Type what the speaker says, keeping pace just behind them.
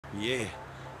Yeah,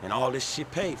 and all this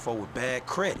shit paid for with bad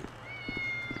credit.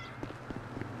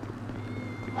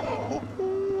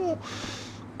 Oh,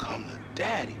 come to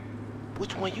daddy.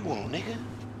 Which one you want, nigga?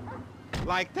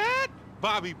 Like that?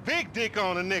 Bobby big dick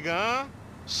on a nigga, huh?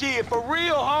 Shit, for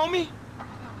real, homie.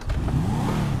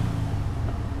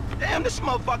 Damn, this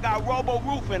motherfucker got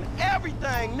robo-roof and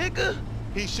everything, nigga.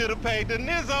 He should've paid the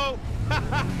nizzo.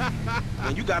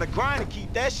 And you gotta grind to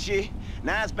keep that shit.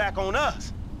 Now it's back on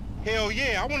us. Hell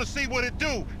yeah, I wanna see what it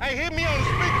do. Hey, hit me on the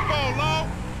speakerphone, Law.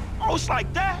 Oh, it's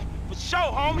like that? For sure,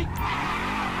 homie.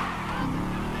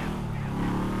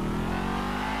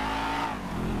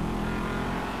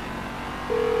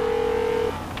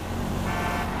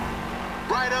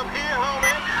 Right up here,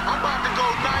 homie. I'm about to go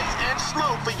nice and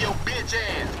slow for your bitch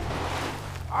ass.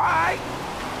 All right.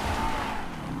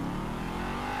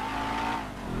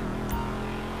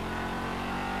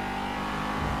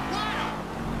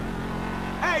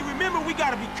 Hey, remember we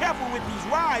gotta be careful with these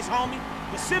rides, homie.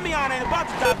 The Simeon ain't about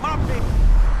to die my pick.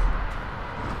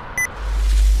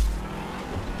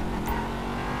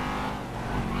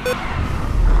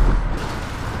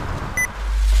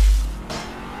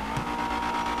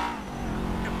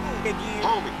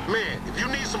 Homie, man, if you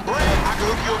need some bread, I can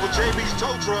hook you up with JB's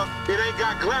tow truck. It ain't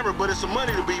got glamour, but it's some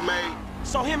money to be made.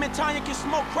 So him and Tanya can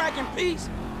smoke crack in peace?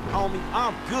 Homie,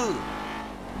 I'm good.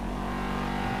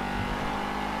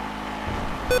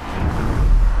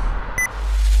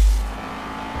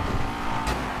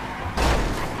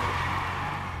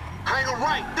 Hang her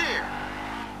right there.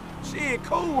 Shit,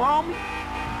 cool, homie.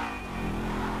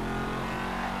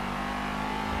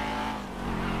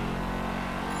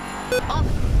 Up.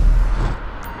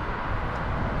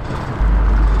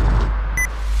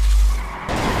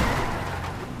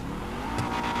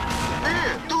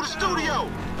 Here, through the studio.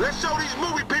 Let's show these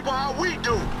movie people how we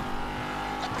do.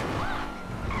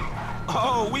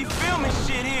 Oh, we filming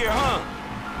shit here, huh?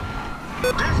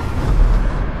 This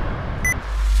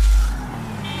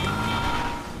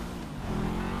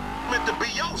meant to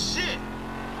be your shit.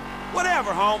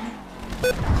 Whatever, homie.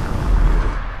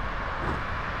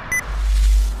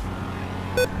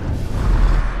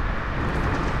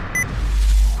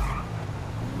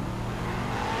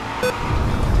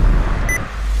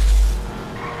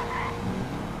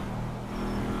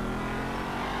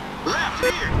 Left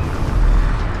here.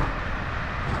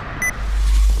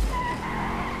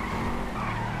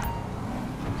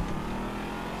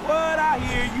 What? I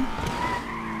hear you.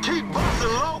 Keep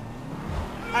busting low.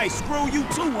 Hey, screw you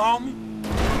too, homie.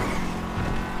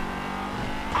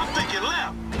 I'm thinking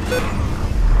left.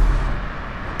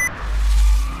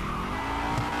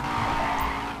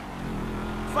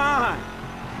 Fine.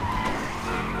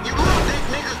 You little dick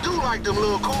niggas do like them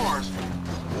little cars.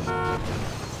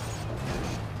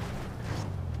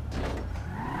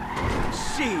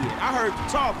 Shit, I heard you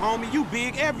talk, homie. You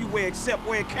big everywhere except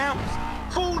where it counts.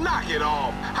 Fool, knock it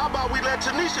off. How about we let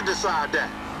Tanisha decide that?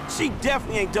 She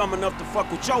definitely ain't dumb enough to fuck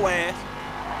with your ass.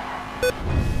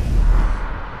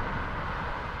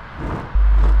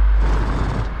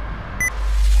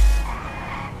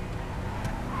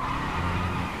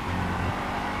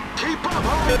 Keep up,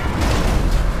 homie.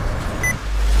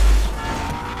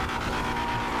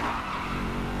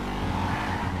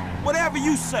 Whatever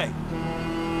you say.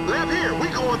 Left here, we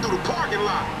going through the parking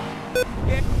lot.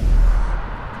 Yeah.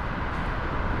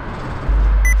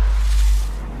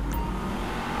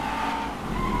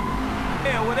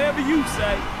 Yeah, whatever you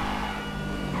say.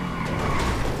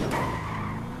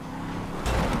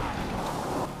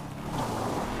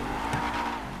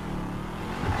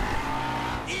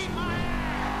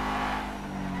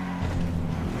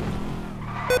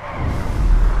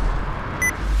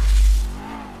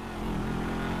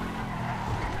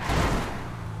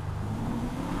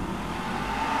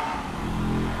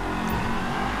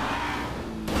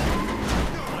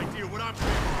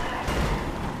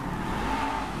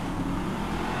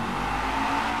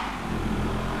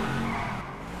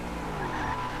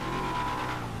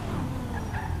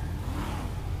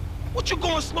 What you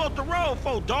going slow up the road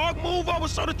for, dog? Move over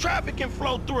so the traffic can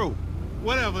flow through.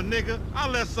 Whatever, nigga. I'll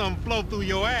let something flow through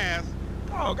your ass.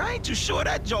 Dog, I ain't too sure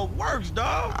that joke works,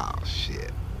 dog. Oh,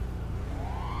 shit.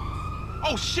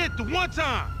 Oh, shit, the one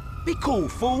time. Be cool,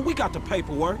 fool. We got the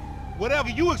paperwork. Whatever,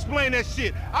 you explain that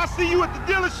shit. I'll see you at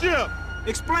the dealership.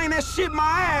 Explain that shit my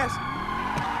ass.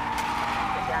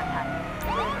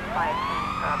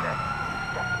 Progress.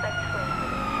 Suspect fleeing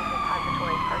within the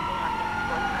depository parking lot in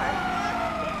sports cars.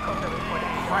 Vehicles are reported.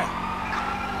 Crap.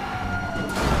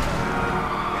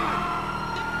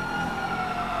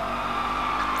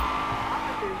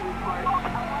 Officers report in North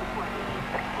Hill.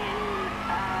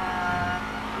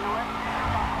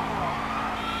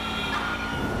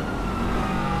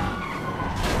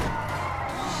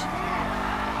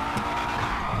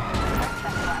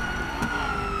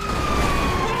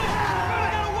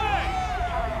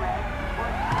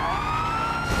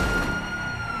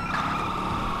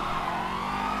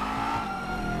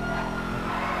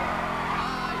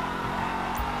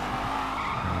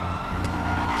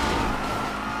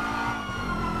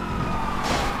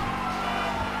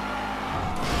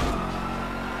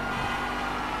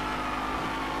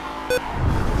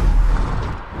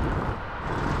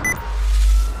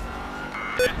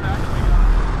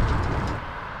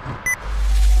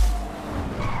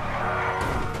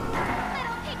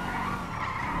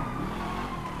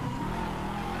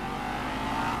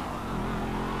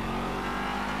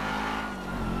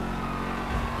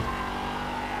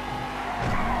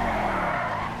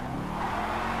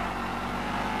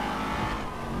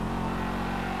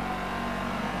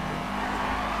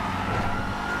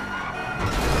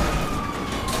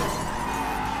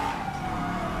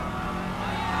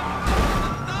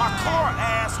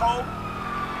 asshole!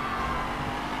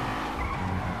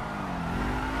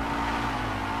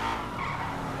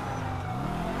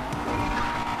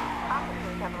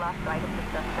 Officers have lost sight of the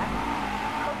suspect.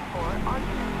 Code 4 on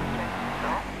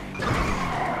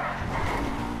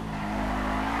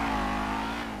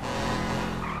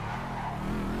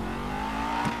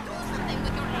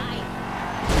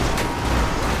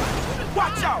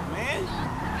Watch out, man!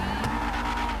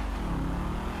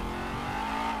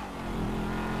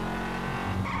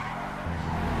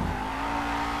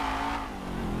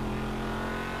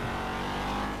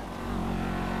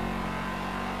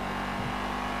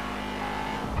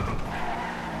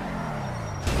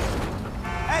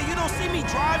 Hey, you don't see me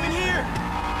driving here?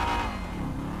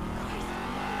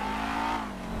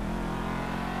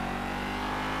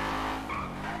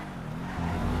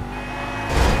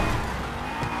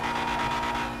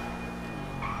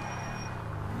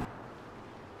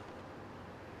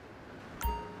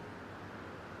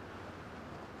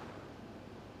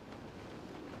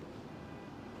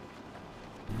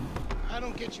 I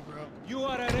don't get you, bro. You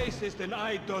are a racist and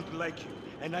I don't like you.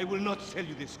 And I will not sell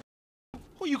you this.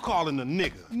 Who you calling a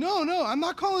nigga? No, I'm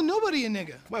not calling nobody a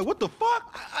nigga. Wait, what the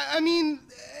fuck? I mean,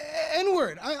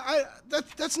 N-word.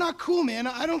 That's not cool, man.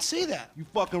 I don't say that. You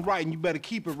fucking right, and you better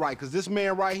keep it right, because this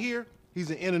man right here,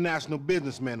 he's an international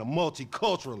businessman, a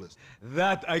multiculturalist.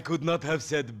 That I could not have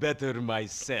said better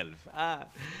myself.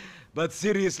 But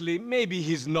seriously, maybe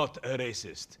he's not a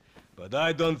racist. But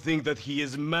I don't think that he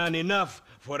is man enough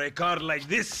for a car like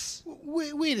this.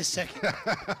 Wait a second.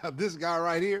 This guy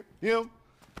right here, him,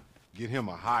 get him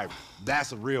a hybrid.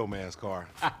 That's a real man's car.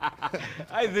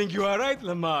 I think you are right,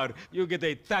 Lamar. You get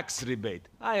a tax rebate.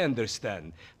 I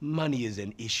understand. Money is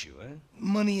an issue, eh?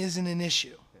 Money isn't an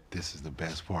issue. This is the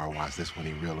best part. Watch this when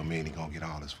he reel him in. He gonna get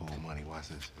all his full money. Watch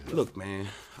this. Look, man,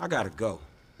 I gotta go.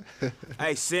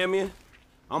 Hey, Simeon,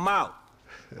 I'm out.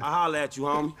 I'll holler at you,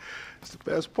 homie. It's the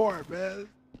best part, man.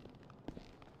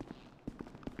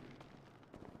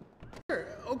 Sure,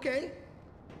 okay.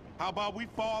 How about we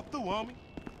fall through, homie?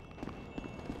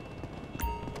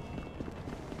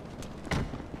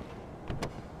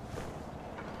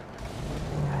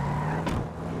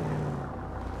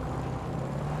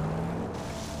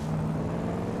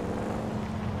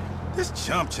 This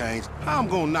chump change. How I'm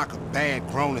gonna knock a bad,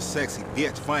 grown and sexy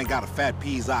bitch if I ain't got a fat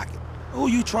peas socket? Who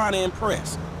you trying to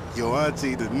impress? Your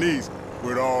auntie Denise,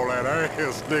 with all that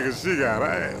ass, nigga, she got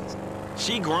ass.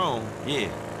 She grown,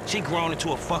 yeah. She grown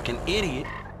into a fucking idiot.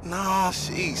 No,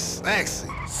 she's sexy.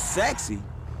 Sexy?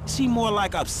 She more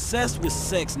like obsessed with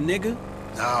sex, nigga.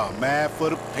 Nah, mad for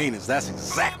the penis. That's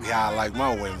exactly how I like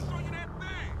my women.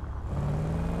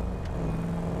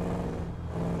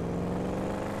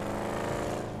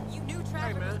 You knew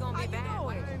traffic was gonna be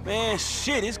bad. Man,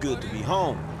 shit, it's good to be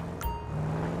home.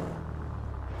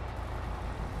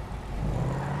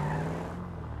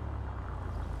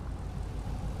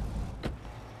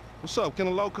 What's up? Can a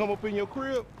low come up in your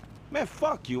crib? Man,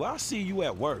 fuck you. I'll see you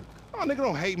at work. Oh, nigga,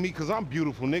 don't hate me because I'm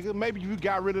beautiful, nigga. Maybe if you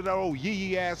got rid of that old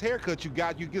yee-yee-ass haircut you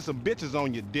got, you get some bitches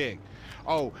on your dick.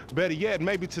 Oh, better yet,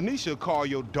 maybe Tanisha will call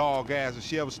your dog ass if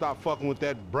she ever stop fucking with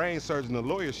that brain surgeon, the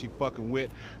lawyer she fucking with,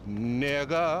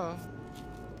 nigga.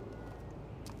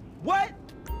 What?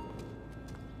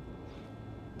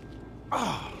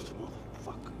 Oh,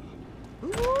 motherfucker.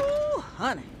 Ooh,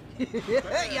 honey.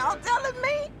 Y'all telling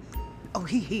me? Oh,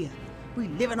 he here. We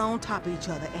living on top of each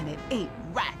other, and it ain't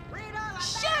right.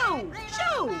 Shoo!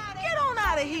 Shoo! Get on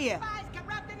out of here.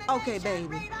 Okay,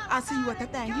 baby. I'll see you at the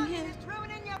thing. You hear?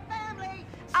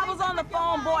 I was on the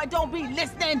phone, boy. Don't be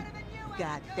listening.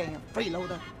 Goddamn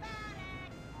freeloader.